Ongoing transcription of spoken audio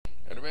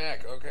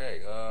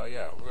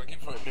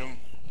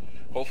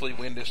hopefully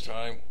win this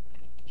time.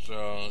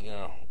 So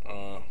yeah,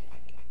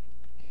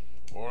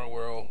 or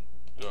we'll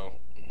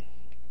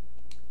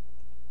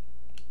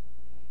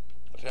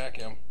attack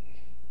him.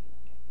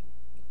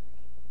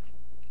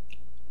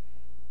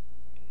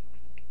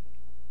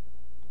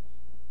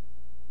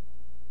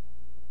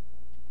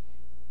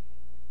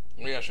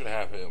 Maybe I should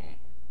have him.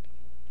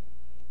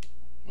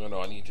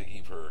 No, I need to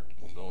keep her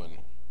going.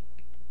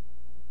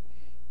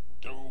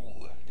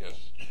 Oh,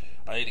 yes.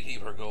 I need to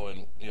keep her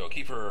going.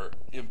 Keep her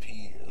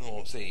MP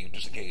saved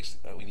just in case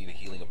we need a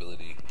healing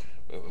ability.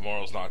 If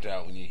Marl's knocked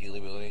out, we need a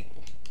healing ability.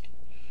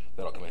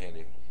 That'll come in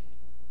handy.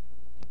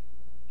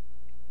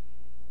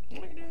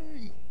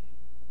 Lightning.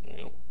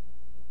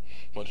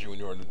 Punch you in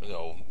your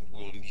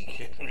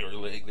your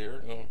leg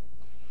there.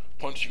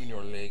 Punch you in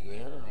your leg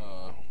there.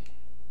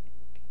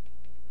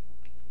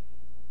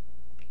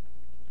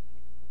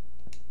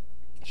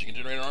 She can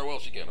generate an art. Well,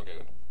 she can. Okay,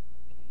 good.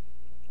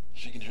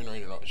 She can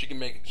generate an art. She can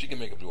make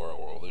up do art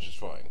world. Which is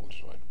fine.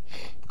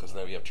 Because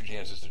now we have two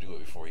chances to do it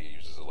before he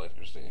uses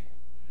electricity.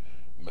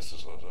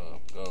 Messes us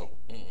up. Go.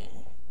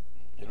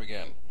 Hit him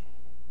again.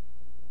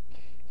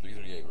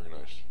 338. Very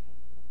nice.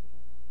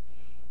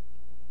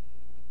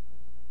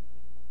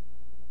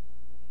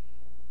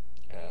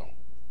 Ow.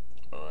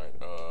 Alright,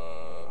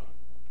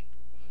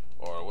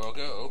 or well,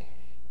 go.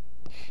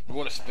 We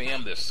want to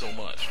spam this so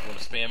much. We want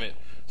to spam it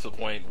to the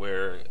point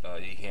where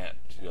he can't,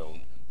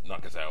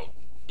 knock us out.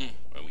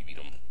 And we beat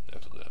him.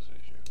 That's the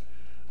issue.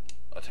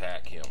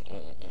 Attack him.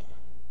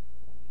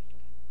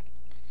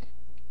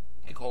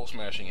 Keep cold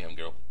smashing him,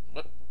 girl.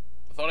 What?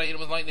 I thought I hit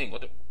him with lightning.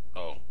 What the?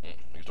 Oh,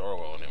 used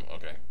Aura on him.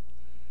 Okay.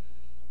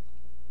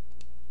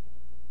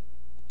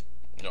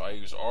 No, I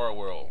used Aura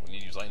Whirl. I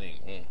need to use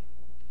lightning.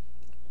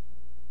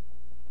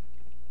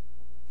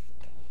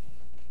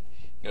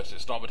 Yes,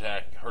 his stomp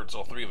attack hurts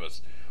all three of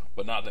us,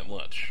 but not that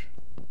much.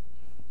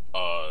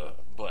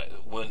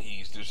 But when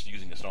he's just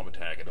using a stomp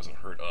attack, it doesn't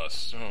hurt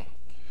us.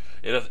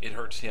 It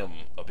hurts him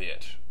a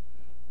bit,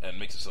 and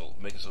makes it so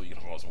you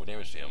can cause more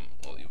damage to him,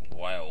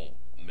 while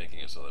making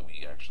it so that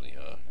we actually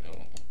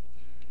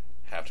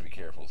have to be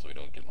careful so we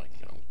don't get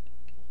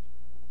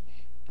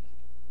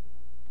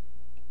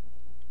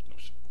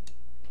oops.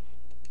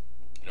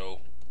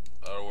 No,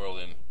 outer world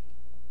in.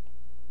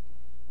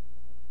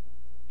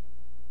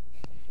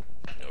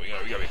 We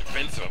gotta be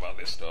defensive about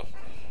this stuff.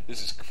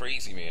 This is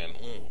crazy, man.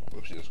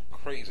 This is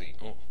crazy.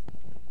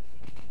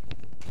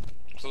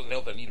 So doesn't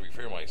help that I need to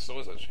repair my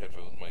headphones,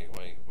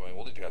 my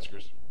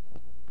multitaskers.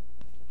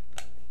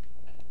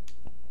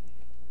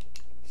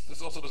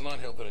 This also does not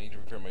help that I need to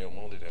repair my own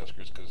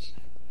multitaskers because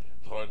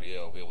it's hard. Yeah,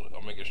 I'll be able to.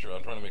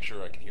 I'm trying to make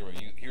sure I can hear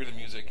the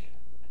music,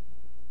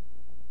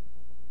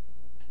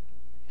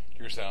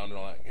 hear sound, and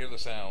all that. Hear the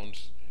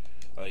sounds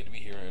I need to be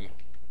hearing.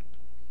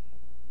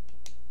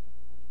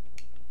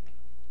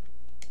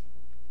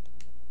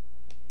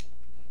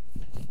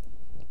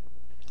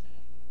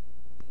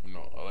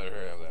 No, I'll let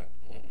her have that.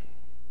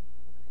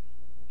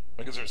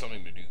 I guess there's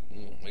something to do.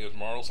 I guess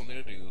Marl's something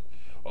to do,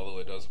 although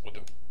it does. What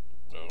the?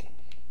 No.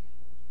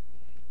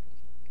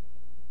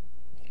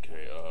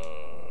 Okay.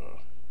 I'll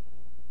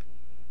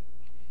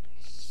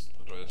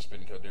try the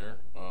spin cut there.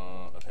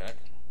 Attack.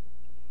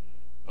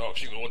 Oh,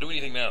 she won't do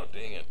anything now.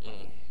 Dang it.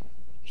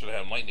 Should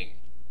have had lightning.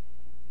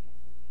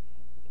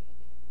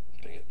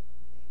 Dang it.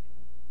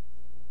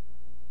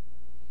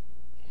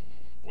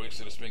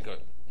 Wasted a spin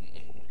cut.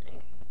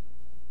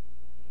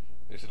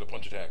 Wasted a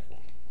punch attack.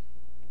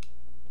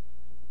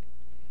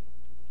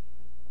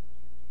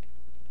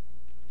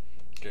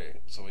 Okay,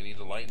 so we need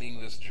to lightning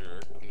this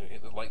jerk.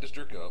 Light this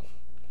jerk up.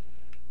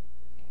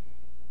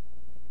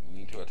 We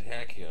need to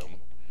attack him.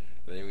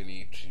 Then we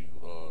need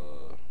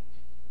to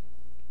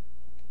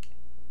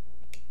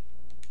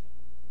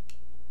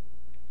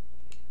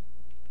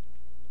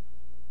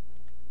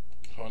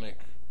tonic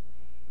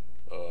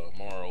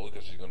Marl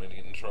because she's gonna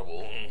get in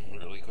trouble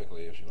really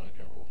quickly if she's not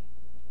careful.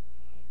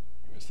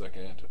 Give me a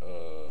second.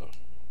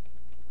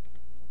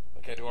 I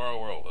can't do our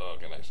world. Oh,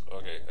 okay, nice.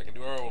 Okay, I can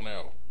do our world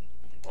now.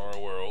 Our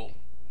world.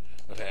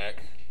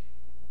 Attack.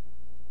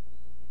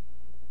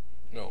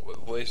 No,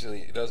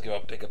 basically it does give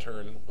up, take a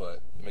turn,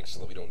 but it makes it so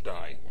that we don't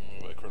die.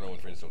 Chrono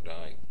and friends don't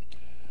die.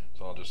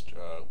 So I'll just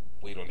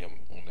wait on him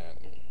on that.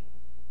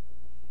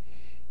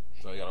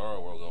 So I got our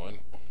world going.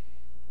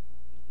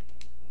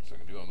 So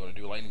I'm going to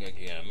do lightning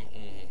again.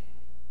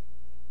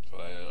 So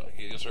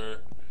he gets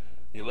her.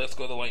 He lets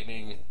go of the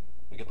lightning.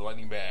 We get the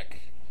lightning back.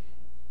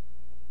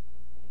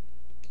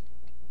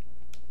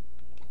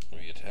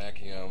 We attack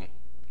him.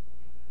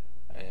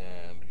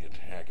 And we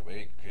attack him.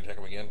 Can you attack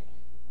him again?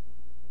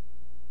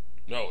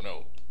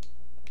 No.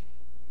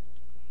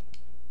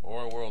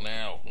 Or world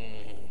now.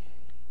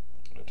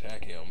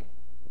 Attack him.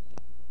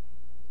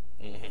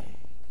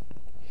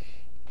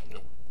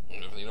 Nope. We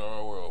definitely need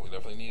our world. We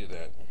definitely needed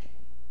that.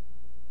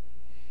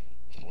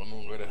 One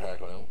more great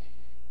attack now.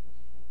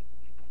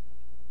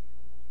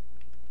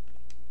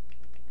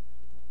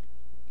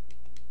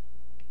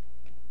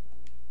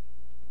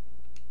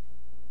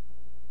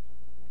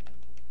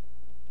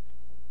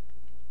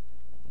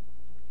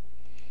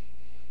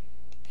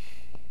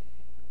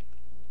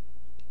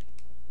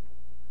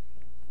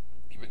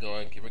 it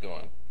going. Keep it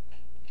going.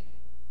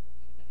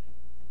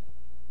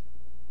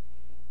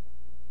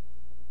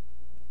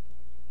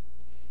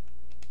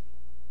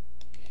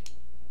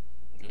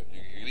 You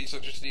release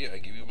electricity, I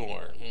give you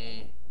more.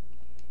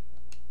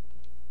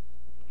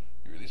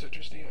 You release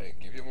electricity, I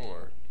give you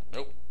more.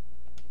 Nope.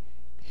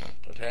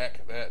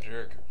 Attack that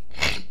jerk.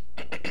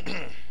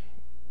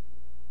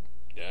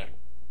 Yeah.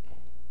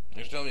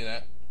 Just tell me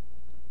that.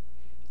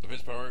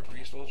 Defense power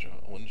increased one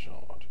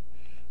shot.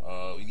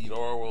 We need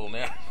our world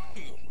now.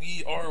 We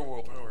need our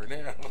world power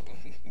now.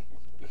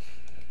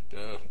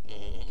 Duh.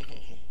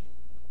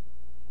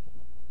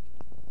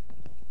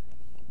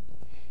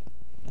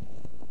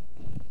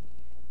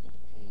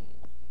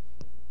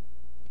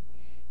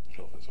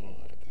 Health is fine.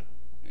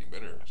 Getting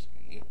better.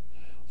 See?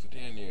 So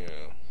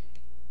Daniel.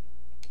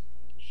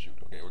 Shoot.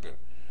 Okay, we're good.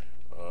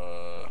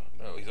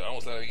 No, he's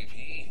almost out of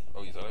AP.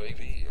 Oh, he's out of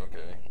AP.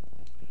 Okay.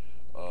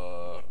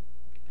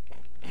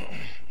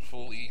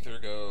 Full ether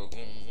go.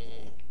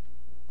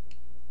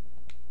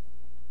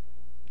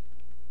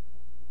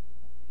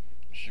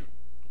 Shoot.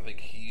 I think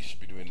he should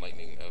be doing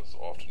lightning as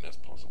often as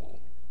possible.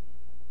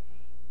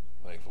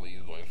 Thankfully,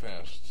 he's going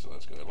fast, so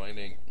that's good.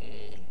 Lightning.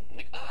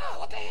 Like, oh,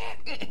 what the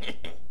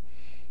heck?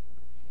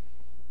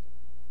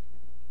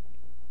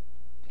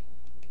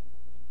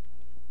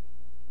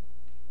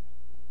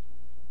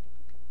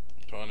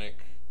 Tonic.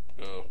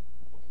 Go.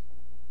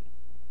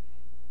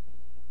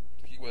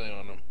 Keep waiting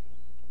on him.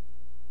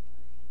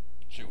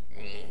 Shoot.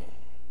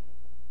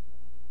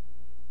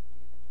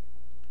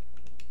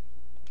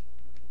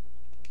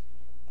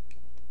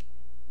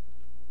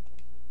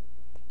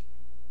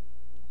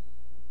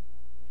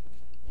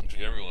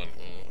 Get everyone.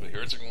 If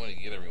you're second one, you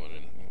get everyone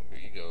in. Here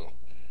you go.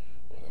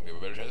 Well, we have a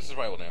better chance of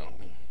survival now.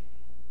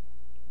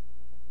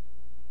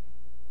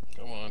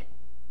 Come on.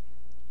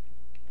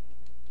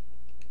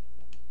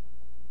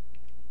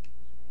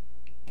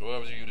 What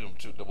happens if you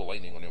do double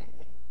lightning on him?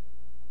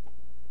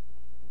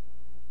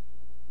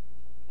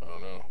 I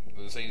don't know. It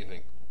doesn't say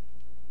anything.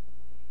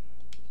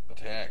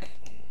 Attack.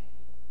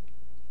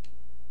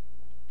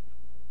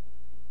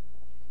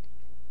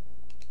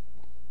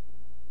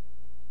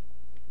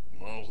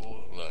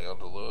 I got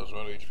the lowest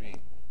amount of HP.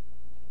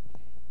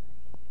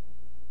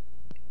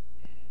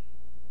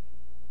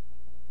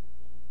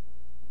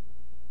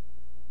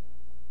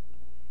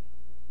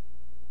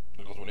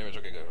 There goes one damage.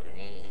 Okay, good. Okay.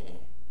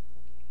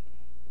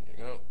 Here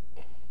you go.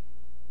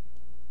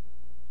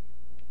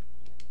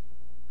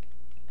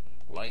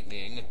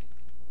 Lightning.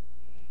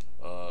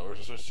 We're supposed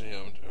to switch to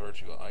him, or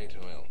to I to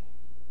L.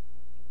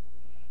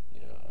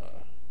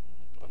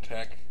 Yeah.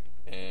 Attack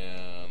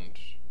and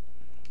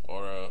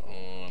aura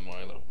on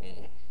Milo.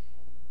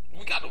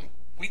 We got him!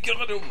 We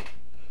got him!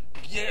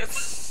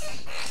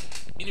 Yes!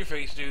 In your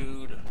face,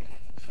 dude.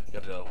 You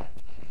got to,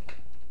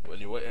 when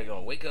you're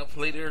gonna wake up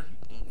later,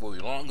 we'll be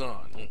long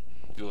gone.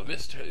 You'll have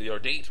missed your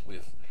date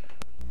with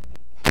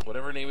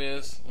whatever her name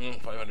is.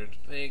 500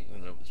 thing.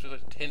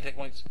 10 tech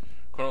points.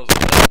 Chrono's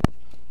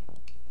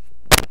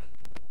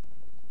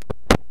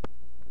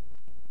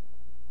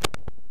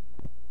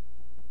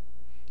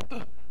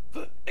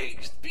the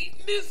ace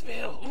beating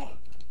Ismail.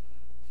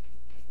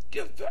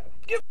 Give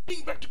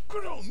me back to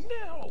Chrono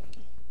now.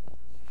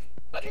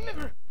 But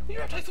remember, you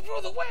have to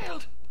rule the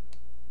world.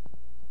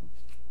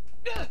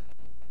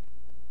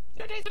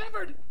 Your day's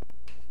remembered.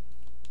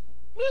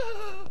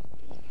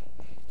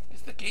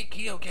 Is the gate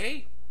key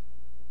okay?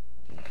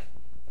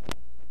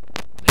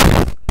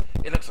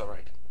 It looks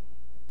alright.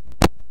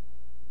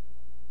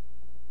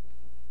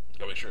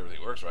 Gotta make sure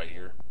everything works right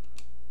here.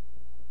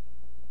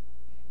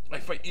 I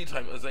fight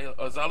anytime,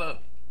 Azala.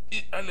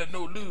 I let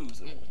no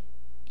lose.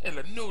 I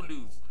let no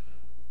lose.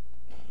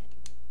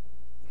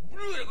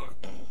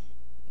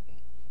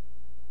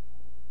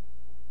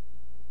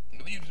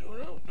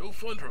 No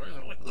fun trying.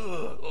 I'm like,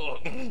 ugh.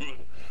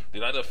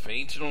 Did I either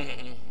faint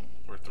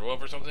or throw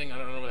up or something? I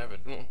don't know what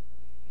happened.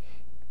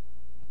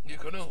 You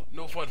go,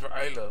 no fun for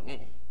Isla.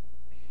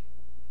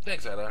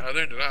 Thanks, Isla. I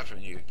learned a lot from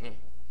you.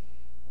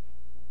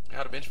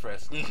 How to bench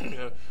press.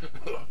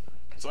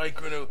 Sorry,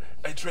 Chrono.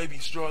 I try to be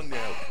strong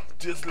now,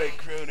 just like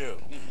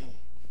Chrono.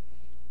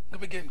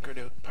 Come again,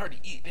 Chrono. Party,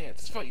 eat,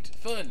 dance, fight,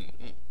 fun.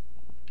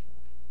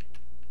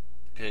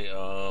 Okay,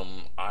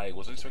 I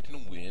wasn't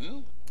expecting to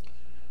win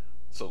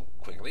so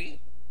quickly,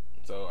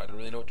 so I don't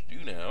really know what to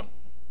do now.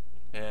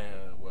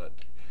 What?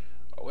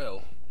 Oh,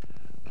 well,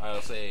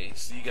 I'll say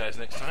see you guys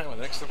next time on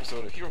the next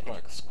episode of Hero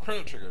Clocks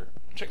Chrono Trigger.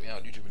 Check me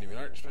out on YouTube and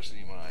DeviantArt,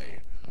 especially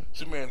my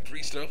Superman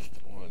 3 stuff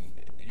on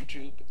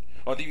YouTube,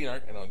 on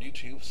DeviantArt and on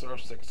YouTube. Star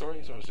Wars Second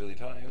Story, Star Wars Daily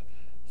Time,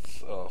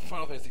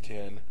 Final Fantasy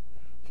X,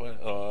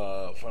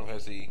 Final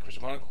Fantasy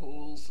Crystal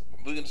Chronicles,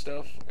 a million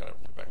stuff. I gotta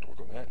get back to work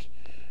on that.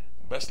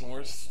 Best and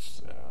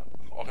worst,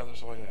 all kinds of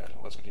stuff like that.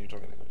 Let's continue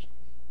talking English.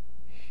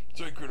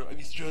 Sorry, Chrono,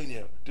 I'm strong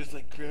now, just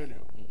like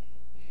Chrono.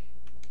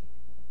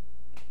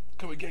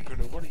 Come again,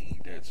 Chrono. What do you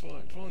eat? That's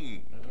fine.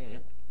 Fun.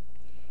 Alright.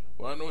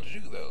 Well, I don't know what to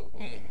do, though.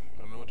 I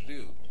don't know what to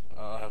do.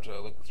 I'll have to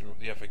look through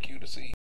the FAQ to see.